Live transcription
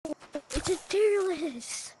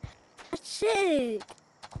this. That's it.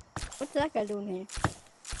 What's that guy doing here?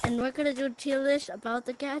 And we're gonna do a tier list about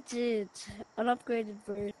the gadgets. An upgraded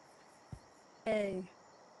version. Okay.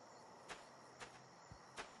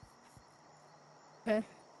 Okay.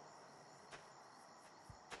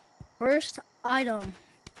 First item.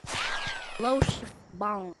 Low shift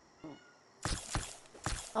bomb.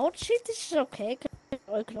 I would say this is okay, because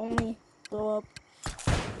I can only go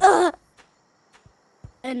up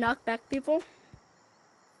and knock back people.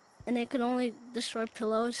 And it can only destroy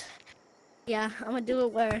pillows. Yeah, I'm gonna do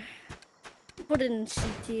it where put it in C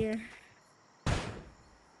tier.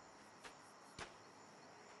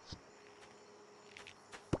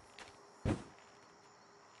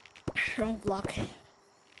 Wrong block. I'm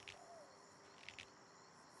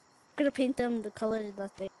gonna paint them the color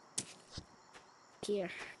that they here.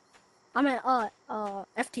 I'm at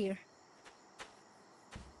F tier.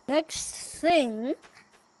 Next thing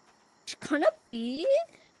is gonna be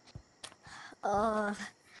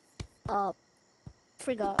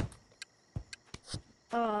forgot.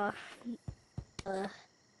 Uh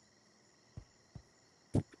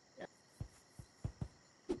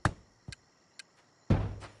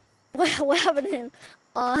what happened to him?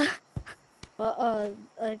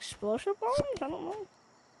 Explosive bombs? I don't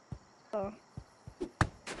know.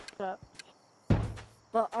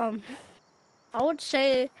 But I would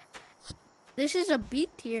say this is a B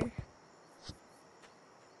tier.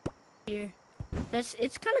 Here,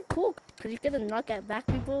 it's kind of cool because you get to knock at back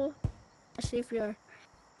people. Let's see if you're.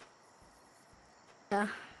 Yeah.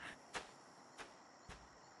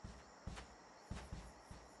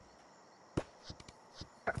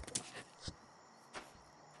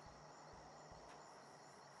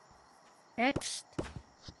 Next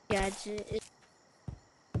gadget is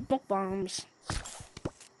smoke bombs.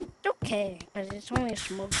 It's okay, because it's only a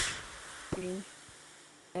smoke screen.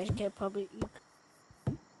 You guys can't probably eat.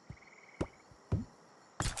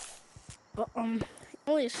 But,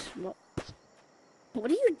 only a smoke. What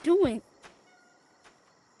are you doing?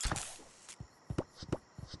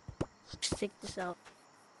 Let's take this out.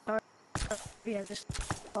 Yeah, just,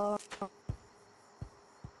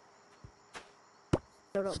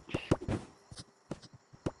 shut up.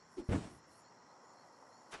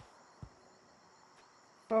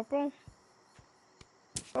 Purple.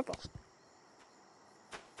 Purple.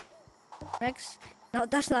 Next, no,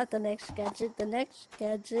 that's not the next gadget. The next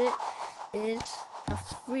gadget is a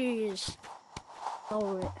freeze.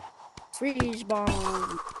 Oh, it. Freeze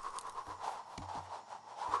bomb.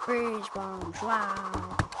 Freeze bombs.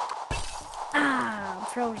 Wow. Ah, I'm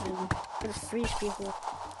frozen. I'm gonna freeze people.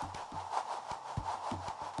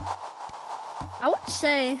 I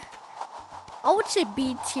would say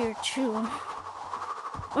B tier too.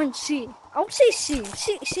 Or C. I would say C.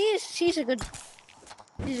 She's a good.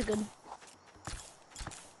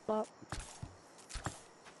 But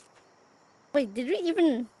wait, did we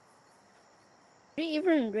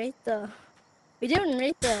even rate the? We didn't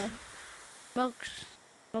rate the smoke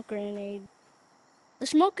grenade. The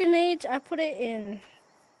smoke grenades, I put it in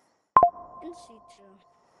C2.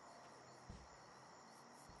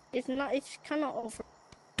 It's not. It's kind of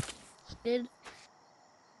overrated.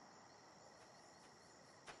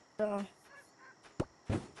 So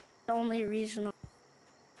the only reason. I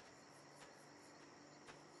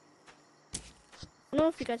don't know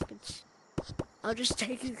if you guys could see. I'll just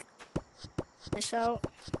take this out.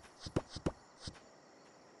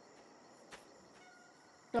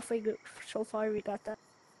 So far we got that.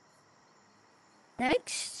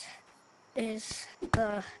 Next is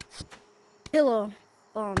the pillow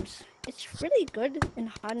bombs. It's really good in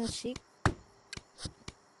hide and seek.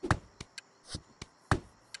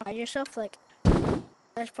 Hide yourself, like, you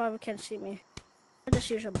guys probably can't see me. I'll just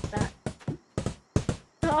use a bat.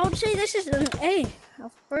 So I would say this is an A. A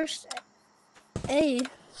first A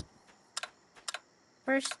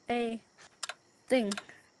thing.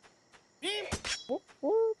 Whoop,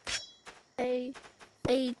 whoop. A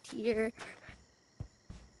tier.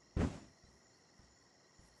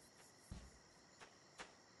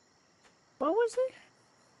 What was it?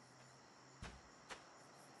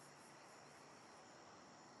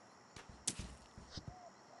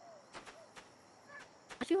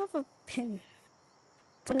 I do have a pin.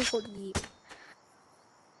 Funny called yeep.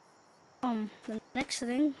 The next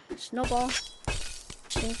thing, snowball.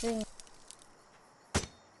 Same thing.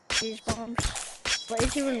 These bombs. But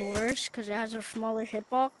it's even worse because it has a smaller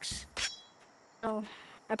hitbox. So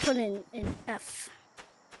I put it in F.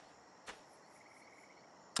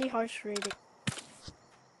 The harsh rating.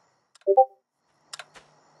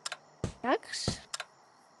 Next,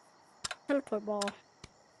 teleport ball.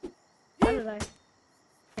 How did I?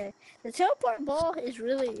 Okay, The teleport ball is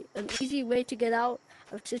really an easy way to get out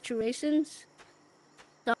of situations.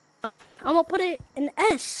 So I'm gonna put it in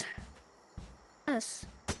S. S.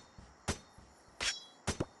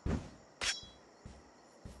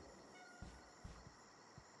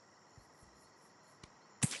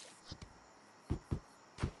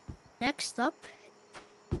 Next up,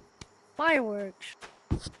 fireworks.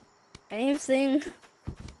 Anything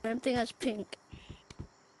that's pink.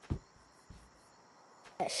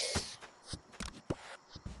 S.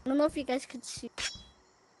 I don't know if you guys can see.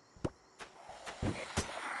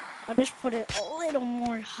 I'll just put it a little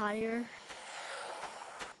more higher.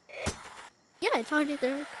 Yeah, it's already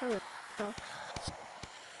their color. So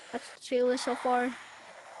that's the trailer so far.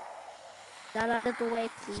 That out of the way,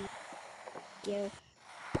 please. Thank you.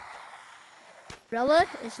 Umbrella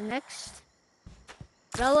is next.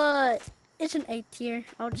 Umbrella is an A tier,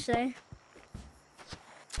 I would say.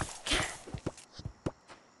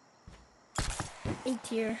 A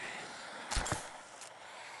tier.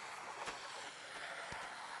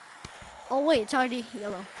 Oh wait, it's already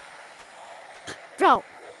yellow. Bro,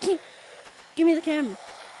 give me the camera.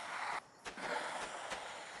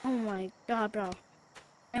 Oh my god, bro.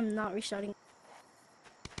 I'm not restarting.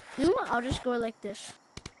 You know what? I'll just go like this.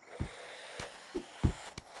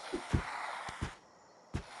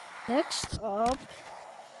 Next up,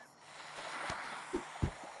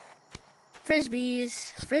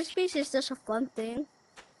 frisbees. Frisbees is just a fun thing.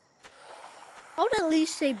 I would at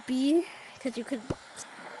least say B, because you could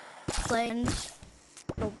play and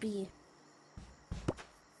go B.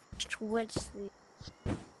 Switch the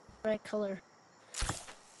right color.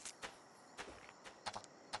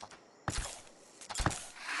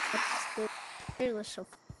 That's the playlist of.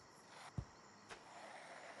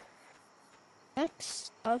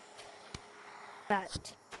 Next up,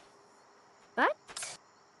 bat. Bat?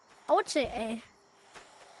 I would say A.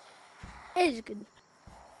 A is good.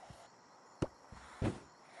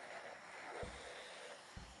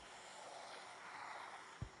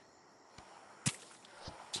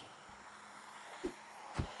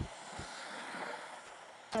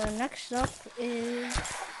 Next up is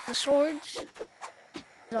the swords.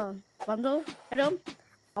 The bundle item.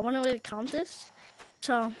 I want to really count this.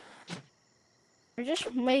 So, I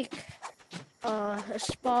just make a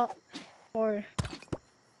spot for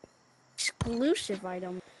exclusive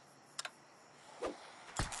item.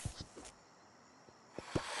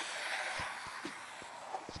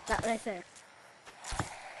 That right there.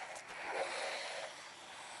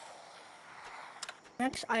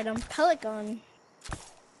 Next item, pellet gun.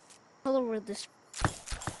 Color with this.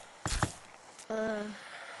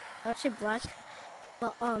 I'd say black.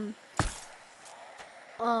 But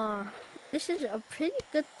this is a pretty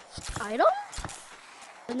good item,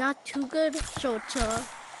 but not too good. So it's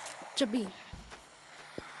a B.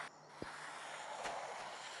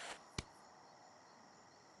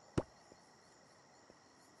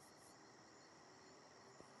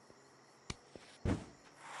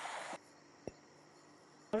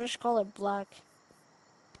 I'll just call it black.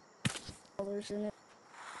 Colors in it.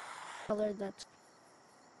 Color that's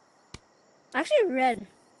actually red.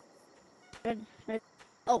 Red.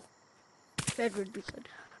 Oh, red would be good.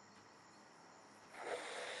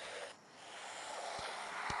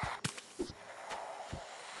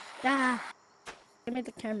 Ah, give me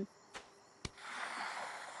the camera.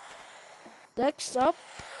 Next up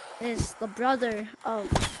is the brother of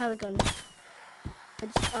Pelican.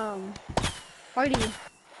 It's party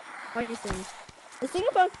things. The thing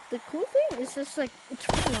about the cool thing is just like it's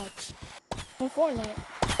Fortnite. From Fortnite.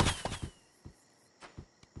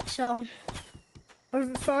 So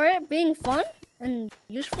for it being fun and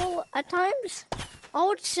useful at times, I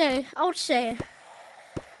would say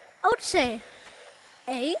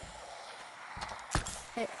A.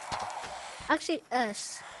 A. Actually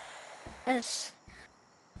S. S.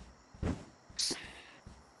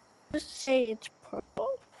 Just say it's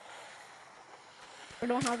purple. I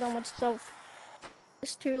don't have that much stuff.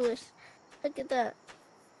 It's tier list. Look at that.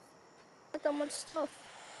 Not that much stuff.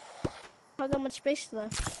 Not that much space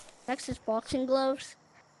left. Next is boxing gloves.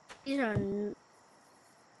 These are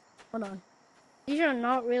hold on. These are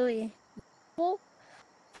not really cool,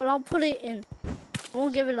 but I'll put it in. I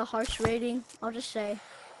won't give it a harsh rating. I'll just say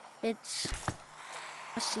it's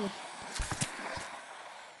a C.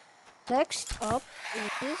 Next up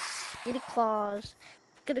is Kitty Claws.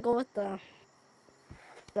 Gonna go with the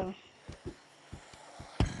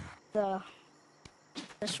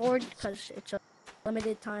sword because it's a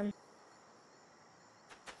limited time.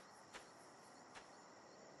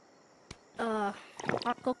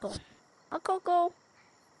 Hot cocoa. Hot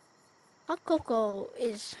cocoa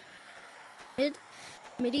is mid.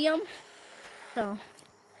 medium. So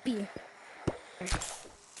B.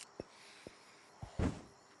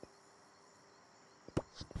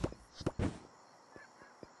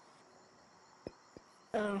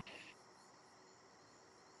 Uh,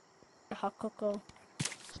 hot cocoa.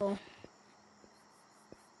 So,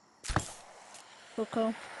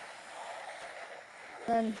 cocoa.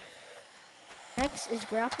 Then next is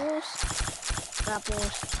grapples.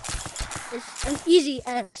 Grapples is an easy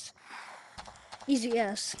S. Easy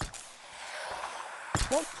S.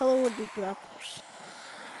 What color would be grapples?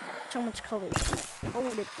 So much colors. What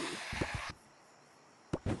would it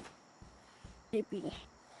be? Maybe.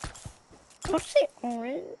 Let's say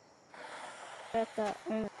orange. Got that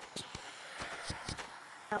orange.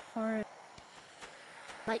 That orange.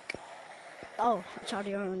 Like, oh, it's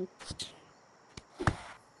already orange.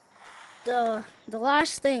 The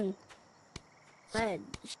last thing. Ledge.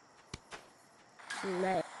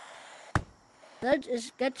 Ledge.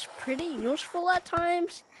 Ledge gets pretty useful at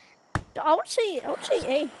times. I would say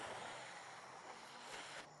A.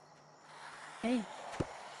 A.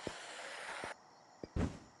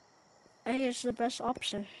 A is the best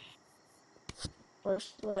option.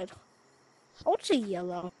 First ledge. I would say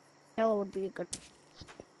yellow. Yellow would be a good.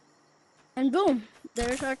 And boom,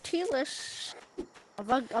 there's our tier list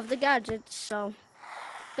of the gadgets. So, you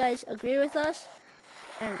guys agree with us?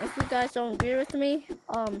 And if you guys don't agree with me,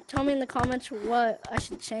 tell me in the comments what I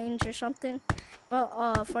should change or something.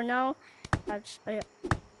 But for now, that's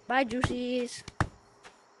bye, juicies.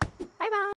 Bye bye.